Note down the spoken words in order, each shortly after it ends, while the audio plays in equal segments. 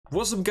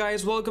What's up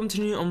guys, welcome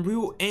to new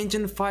Unreal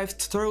Engine 5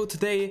 tutorial.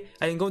 Today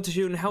I am going to show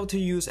you how to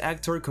use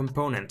actor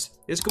components.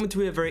 It's going to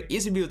be a very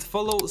easy video to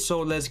follow, so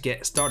let's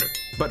get started.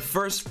 But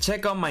first,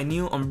 check out my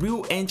new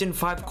Unreal Engine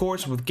 5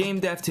 course with Game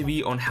Dev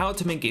TV on how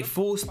to make a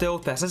full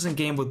stealth assassin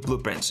game with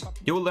blueprints.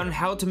 You will learn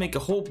how to make a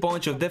whole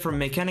bunch of different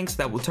mechanics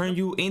that will turn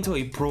you into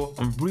a pro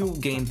Unreal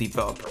game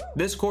developer.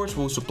 This course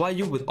will supply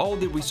you with all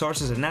the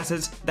resources and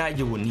assets that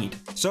you will need,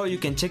 so you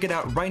can check it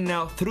out right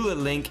now through the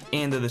link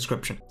in the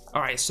description.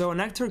 Alright, so an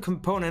actor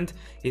component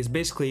is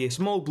basically a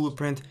small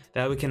blueprint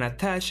that we can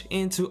attach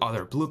into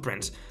other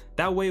blueprints.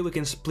 That way we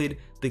can split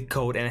the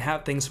code and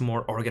have things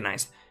more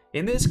organized.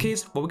 In this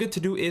case, what we're going to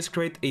do is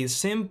create a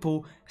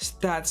simple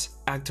stats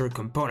actor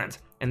component.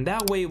 And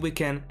that way we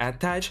can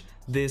attach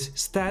these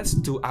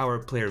stats to our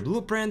player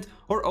blueprint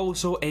or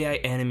also AI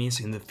enemies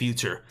in the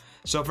future.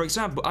 So for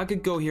example, I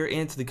could go here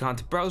into the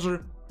content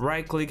browser,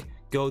 right click,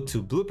 go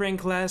to blueprint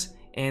class,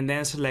 and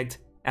then select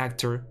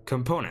actor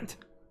component.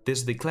 This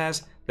is the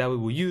class that we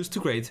will use to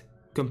create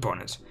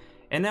components.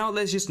 And now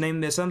let's just name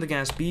this something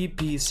as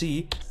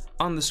BPC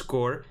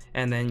underscore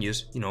and then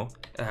use,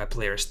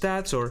 player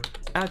stats or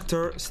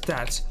actor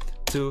stats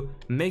to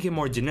make it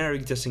more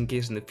generic, just in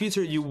case in the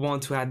future you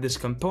want to add this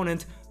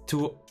component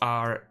to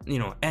our,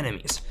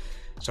 enemies.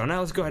 So now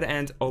let's go ahead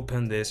and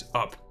open this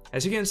up.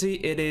 As you can see,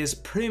 it is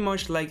pretty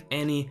much like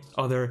any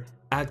other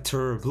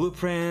actor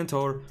blueprint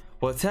or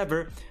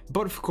whatever,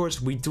 but of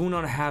course we do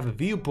not have a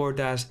viewport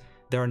as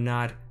they're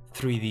not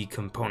 3D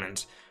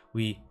components.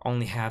 We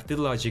only have the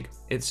logic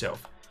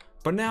itself.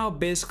 But now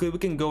basically we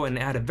can go and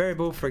add a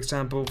variable, for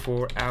example,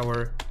 for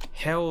our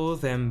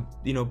health, and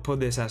put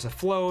this as a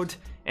float,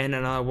 and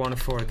another one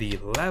for the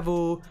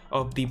level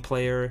of the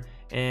player,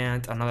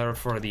 and another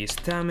for the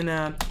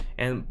stamina,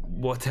 and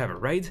whatever,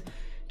 right?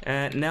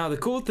 Now the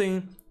cool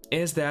thing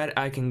is that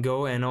I can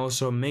go and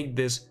also make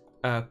this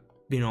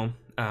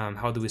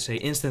how do we say,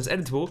 instance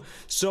editable,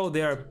 so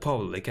they are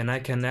public and I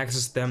can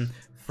access them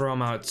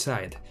from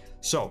outside.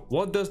 So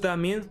what does that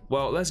mean?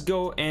 Well, let's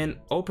go and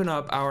open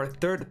up our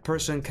third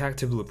person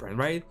character blueprint,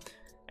 right?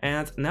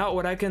 And now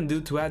what I can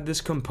do to add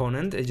this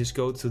component is just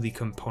go to the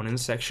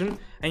component section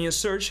and you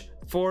search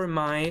for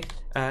my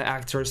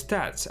actor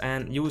stats,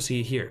 and you will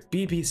see here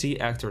BPC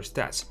actor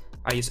stats.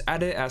 I just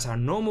add it as a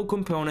normal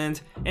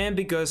component, and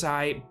because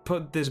I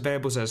put these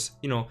variables as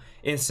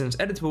instance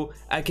editable,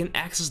 I can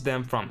access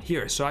them from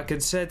here. So I can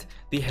set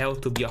the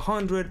health to be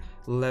 100,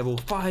 level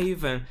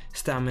 5, and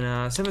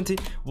stamina 70,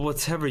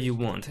 whatever you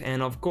want.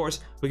 And of course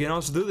we can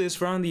also do this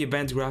from the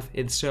event graph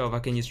itself. I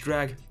can just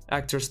drag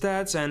actor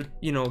stats and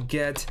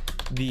get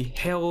the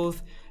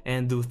health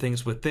and do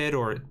things with it,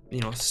 or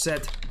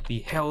set the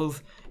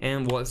health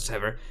and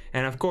whatever.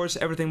 And of course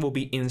everything will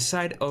be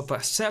inside of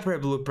a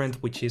separate blueprint,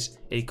 which is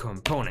a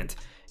component.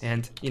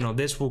 And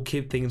this will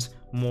keep things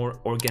more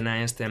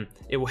organized, and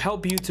it will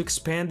help you to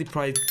expand the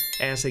project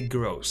as it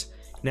grows.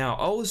 Now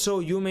also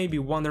you may be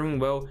wondering,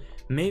 well,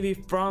 maybe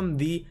from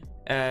the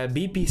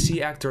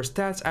BPC actor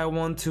stats I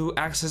want to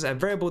access a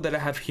variable that I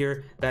have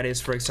here that is,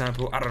 for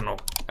example, I don't know,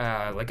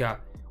 like a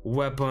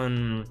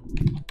weapon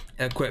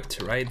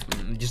equipped, right?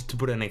 Just to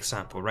put an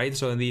example, right?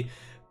 So in the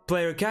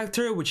player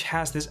character, which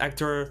has this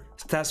actor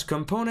stats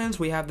component,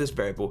 we have this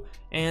variable,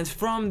 and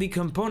from the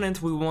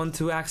component we want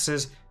to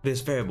access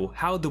this variable.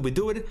 How do we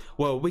do it?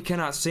 Well, we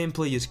cannot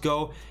simply just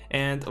go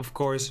and of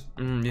course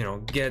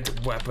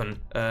get weapon,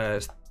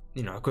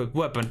 equipped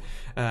weapon,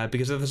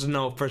 because it doesn't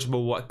know first of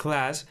all what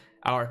class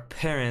our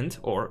parent,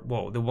 or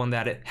well, the one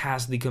that it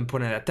has the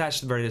component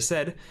attached, very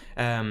said,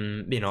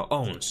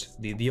 owns,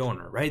 the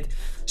owner, right?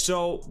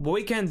 So what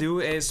we can do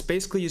is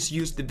basically just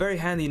use the very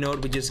handy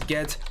node, we just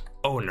get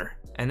owner,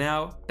 and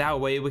now that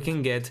way we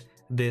can get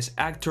this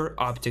actor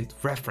object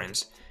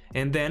reference,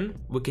 and then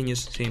we can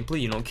just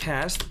simply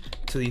cast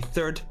to the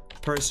third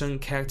person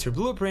character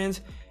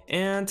blueprint,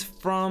 and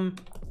from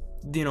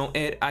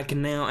it I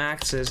can now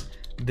access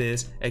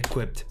this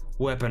equipped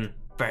weapon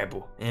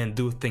variable and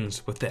do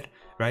things with it,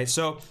 right?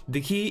 So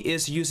the key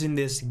is using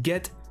this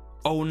get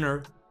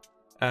owner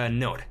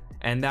node,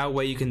 and that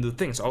way you can do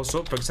things.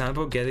 Also, for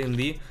example, getting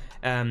the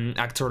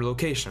actor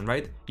location,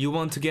 right? You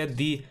want to get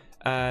the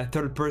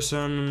third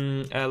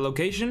person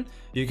location,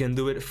 you can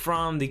do it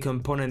from the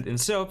component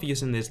itself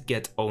using this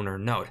get owner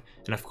node.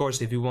 And of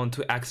course, if you want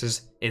to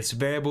access its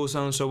variables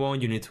and so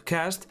on, you need to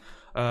cast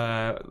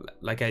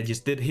like I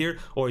just did here,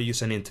 or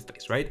use an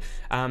interface, right?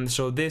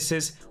 So this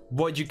is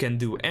what you can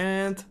do,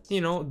 and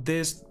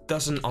this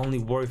doesn't only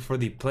work for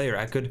the player.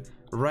 I could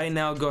right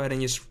now go ahead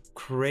and just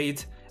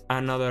create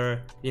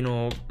another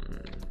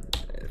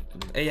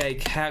AI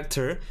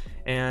character,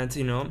 and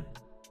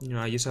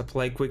I just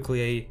apply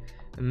quickly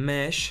a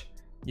mesh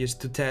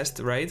just to test,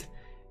 right?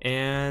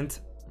 And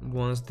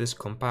once this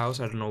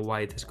compiles, I don't know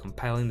why it is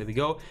compiling, there we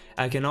go,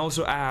 I can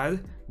also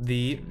add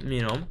the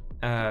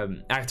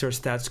actor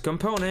stats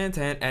component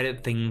and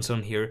edit things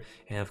on here,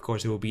 and of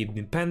course it will be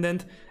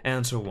independent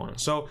and so on.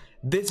 So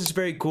this is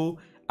very cool.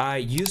 I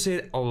use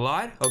it a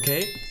lot,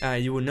 okay?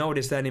 You will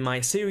notice that in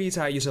my series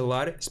I use it a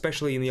lot,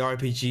 especially in the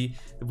RPG,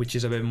 which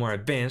is a bit more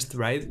advanced,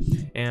 right?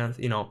 And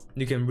you know,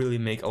 you can really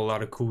make a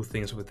lot of cool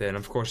things with it. And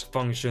of course,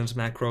 functions,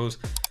 macros,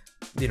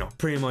 you know,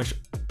 pretty much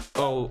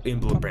all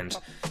in Blueprints.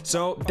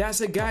 So that's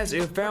it, guys.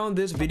 If you found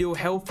this video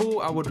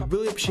helpful, I would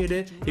really appreciate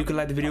it. You could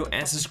like the video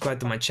and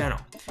subscribe to my channel.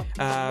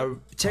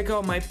 Check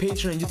out my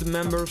Patreon and YouTube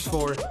members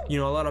for, you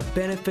know, a lot of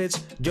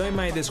benefits. Join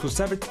my Discord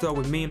server to talk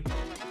with me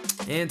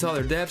and to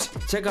other devs.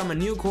 Check out my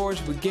new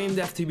course with Game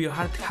Dev to be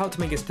how to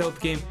make a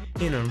stealth game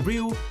in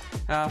Unreal.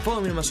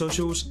 Follow me on my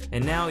socials.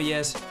 And now,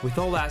 yes, with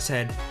all that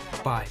said,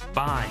 bye.